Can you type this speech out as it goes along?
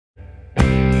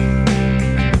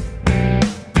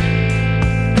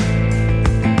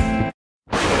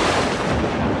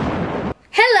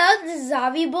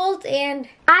Zavi Bolt, and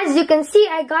as you can see,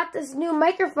 I got this new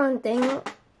microphone thing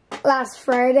last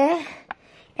Friday,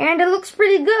 and it looks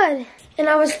pretty good. And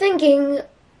I was thinking,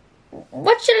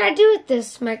 what should I do with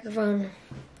this microphone?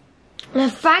 And I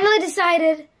finally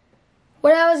decided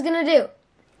what I was gonna do.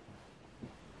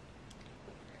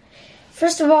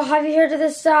 First of all, have you heard of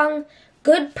this song,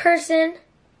 Good Person,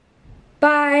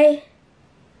 by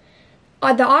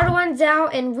the Odd Ones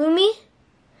Out and Rumi?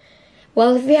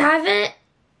 Well, if you haven't,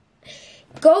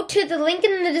 go to the link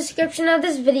in the description of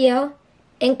this video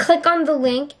and click on the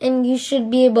link and you should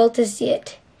be able to see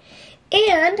it.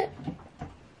 And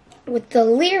with the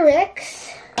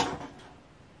lyrics,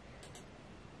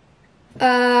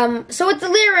 I'll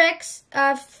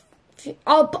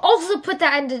also put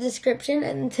that in the description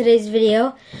in today's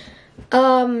video.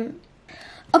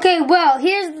 Okay, well,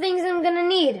 here's the things I'm gonna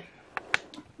need.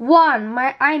 1,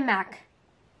 my iMac.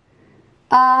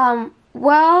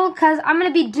 Well, because I'm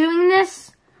going to be doing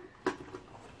this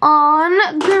on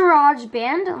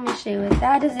GarageBand. Let me show you what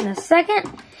that is in a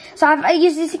second. So, as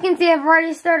you can see, I've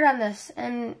already started on this.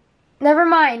 And never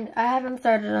mind, I haven't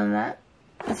started on that.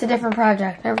 It's a different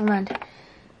project. Never mind.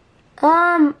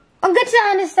 I'll get to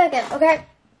that in a second, okay?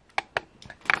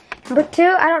 Number 2,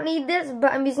 I don't need this,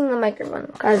 but I'm using the microphone.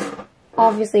 Because,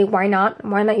 obviously, why not?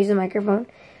 Why not use a microphone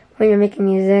when you're making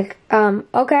music?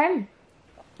 Okay.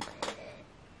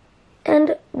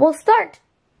 And we'll start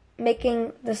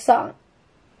making the song.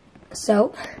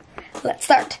 So, let's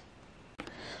start.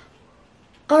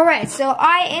 Alright, so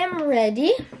I am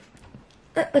ready.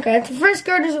 Okay, the first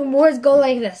words go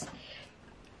like this.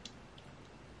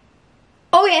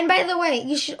 Oh yeah, and by the way,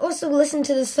 you should also listen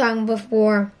to the song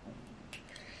before.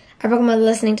 I recommend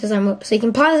listening to the song. So you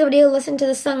can pause the video, listen to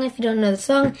the song if you don't know the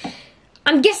song.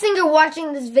 I'm guessing you're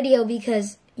watching this video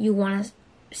because you want to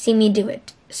see me do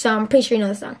it. So I'm pretty sure you know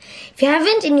the song. If you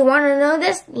haven't and you want to know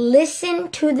this, listen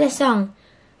to the song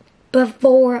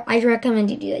before I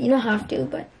recommend you do that. You don't have to,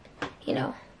 but, you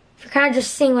know, if you're kind of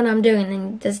just seeing what I'm doing,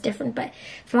 then that's different. But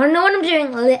if you want to know what I'm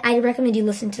doing, I recommend you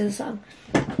listen to the song.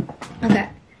 Okay.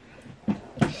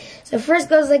 So first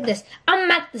goes like this.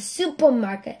 I'm at the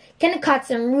supermarket. Gonna cut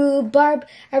some rhubarb.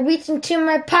 I reach into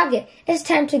my pocket. It's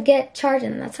time to get charged.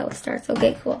 And that's how it starts.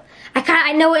 Okay, cool.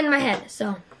 I know it in my head,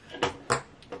 so.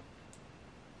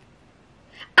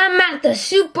 I'm at the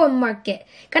supermarket.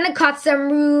 Gonna cut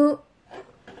some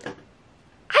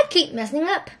I keep messing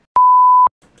up.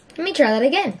 Let me try that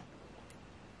again.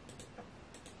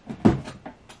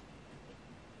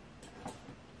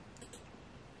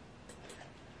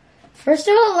 First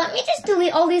of all, let me just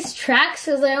delete all these tracks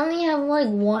because I only have like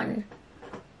 1.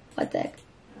 What the heck?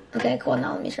 Okay, cool.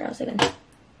 Now let me try this again.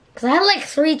 Because I had like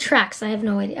 3 tracks. I have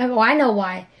no idea. Oh, I know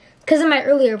why. Because of my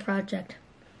earlier project.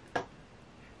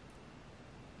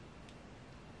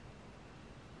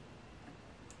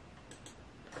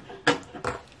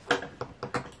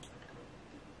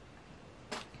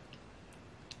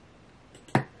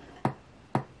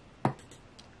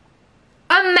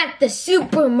 I'm at the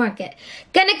supermarket,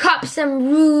 gonna cop some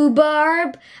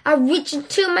rhubarb. I reach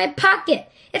into my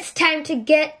pocket. It's time to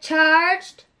get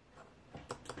charged.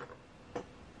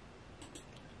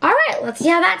 Alright, let's see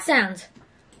how that sounds.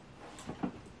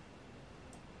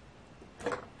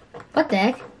 What the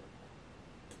heck?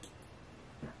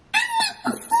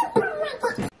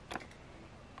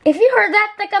 If you heard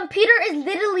that, the computer is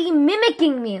literally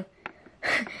mimicking me.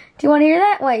 Do you want to hear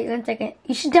that? Wait, 1 second.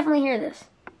 You should definitely hear this.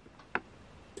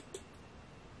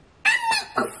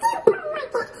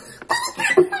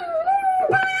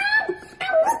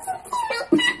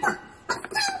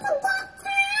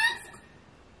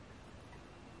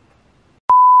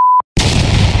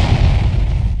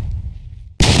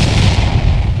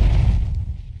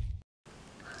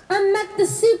 I'm at the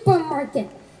supermarket,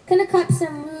 gonna cop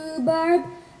some rhubarb.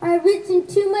 I reach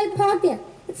into my pocket.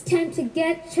 It's time to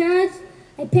get charged.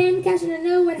 I pay in cash and I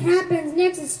know what happens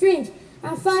next is strange.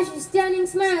 I'll flash a stunning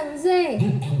smile and say,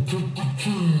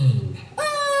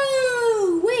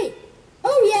 oh, wait.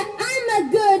 Oh yeah, I'm a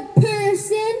good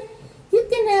person. You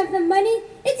can have the money.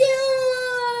 It's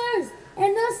yours.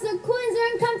 And also coins are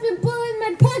uncomfortable in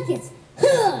my pockets.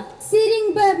 Huh.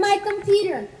 Sitting by my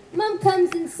computer. Mom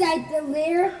comes inside the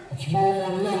lair.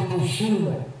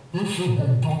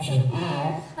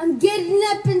 I'm getting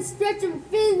up and stretching,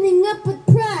 filling up with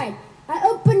pride. I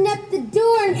open up the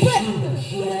door and put...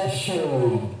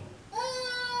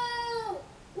 Oh,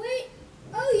 wait.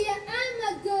 Oh yeah,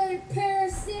 I'm a good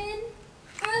person.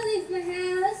 I leave my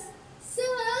house. So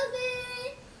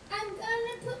healthy. I'm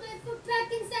gonna put my foot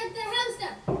back inside the house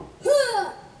now.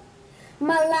 Huh.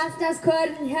 My lifestyle's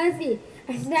quite unhealthy.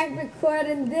 I snack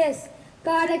recording this.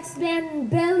 God expanding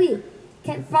belly.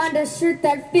 Can't find a shirt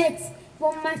that fits.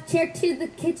 From my chair to the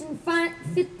kitchen,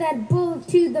 fit that bowl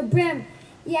to the brim.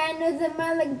 Yeah, I know that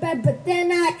I like bad, but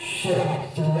then I...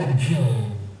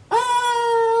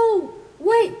 Oh,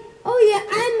 wait. Oh yeah,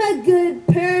 I'm a good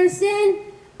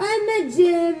person. I'm a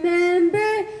gym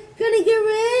member. Gonna get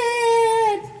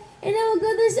ripped. And I will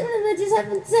go there soon, and I just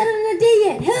haven't set on a day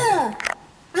yet. Huh?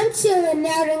 I'm chilling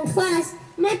out in class.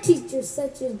 My teacher's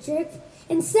such a jerk.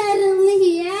 And suddenly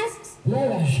he asks,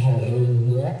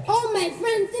 all my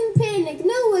friends in panic.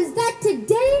 No, was that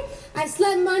today? I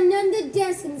slap mine on the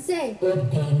desk and say,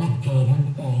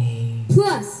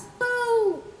 plus.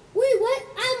 Oh, wait, what?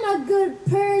 I'm a good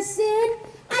person.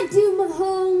 I do my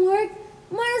homework.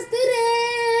 My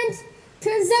student.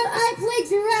 Turns out I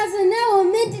plagiarized and now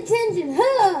I'm in detention.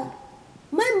 Huh?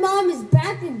 My mom is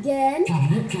back again.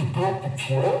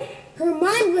 Her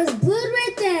mind was blown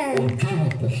right then.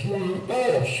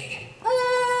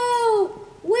 Oh,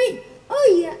 wait. Oh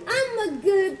yeah, I'm a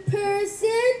good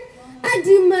person. I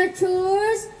do my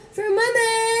chores for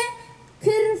mama.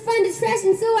 Couldn't find a trash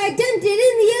and so I dumped it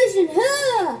in the ocean.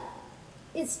 Huh?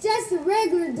 It's just a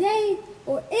regular day.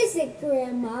 Or is it,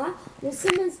 Grandma? When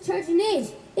someone's charging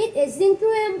age, it isn't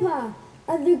Grandpa.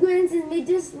 Other grandsons may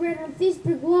just read on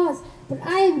Facebook walls, but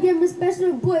I am Grandma's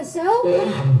special boy, so...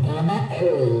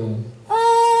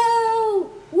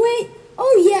 Oh, wait.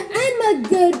 Oh, yeah, I'm a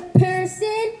good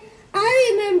person.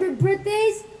 I remember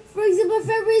birthdays. For example,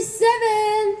 February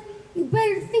 7th. You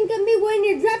better think of me when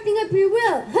you're drafting up your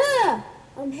will. Huh?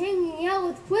 I'm hanging out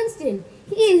with Winston.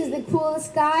 He is the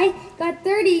coolest guy. Got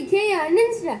 30K on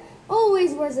Insta.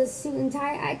 Always wears a suit and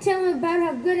tie. I tell him about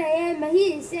how good I am, and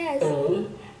he says,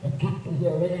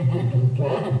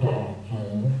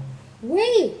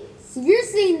 wait, so you're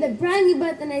saying that bragging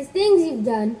about the nice things you've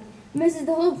done misses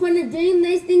the whole point of doing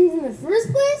nice things in the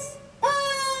first place?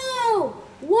 Oh,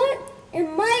 what?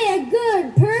 Am I a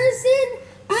good person?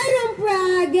 I don't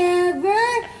brag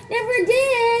ever. Never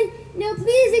did. Now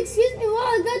please excuse me while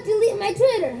I go delete my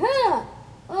Twitter. Huh?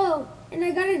 Oh, and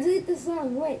I gotta delete the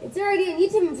song. Wait, it's already on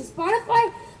YouTube and for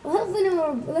Spotify? Well, hopefully no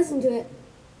one will listen to it.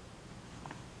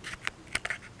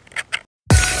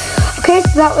 Okay,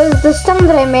 so that was the song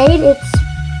that I made.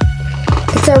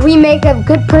 It's a remake of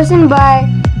Good Person by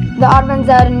the Odd Ones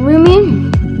Out and Rumi.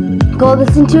 Go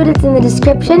listen to it, it's in the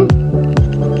description.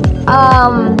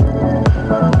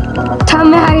 Tell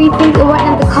me how you think it went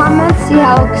in the comments, see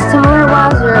how similar it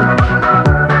was, or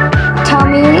tell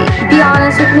me, be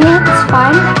honest with me, it's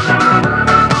fine.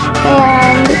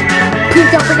 And please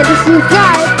don't forget to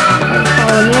subscribe and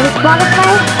follow me on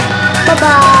Spotify.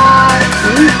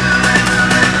 Bye-bye.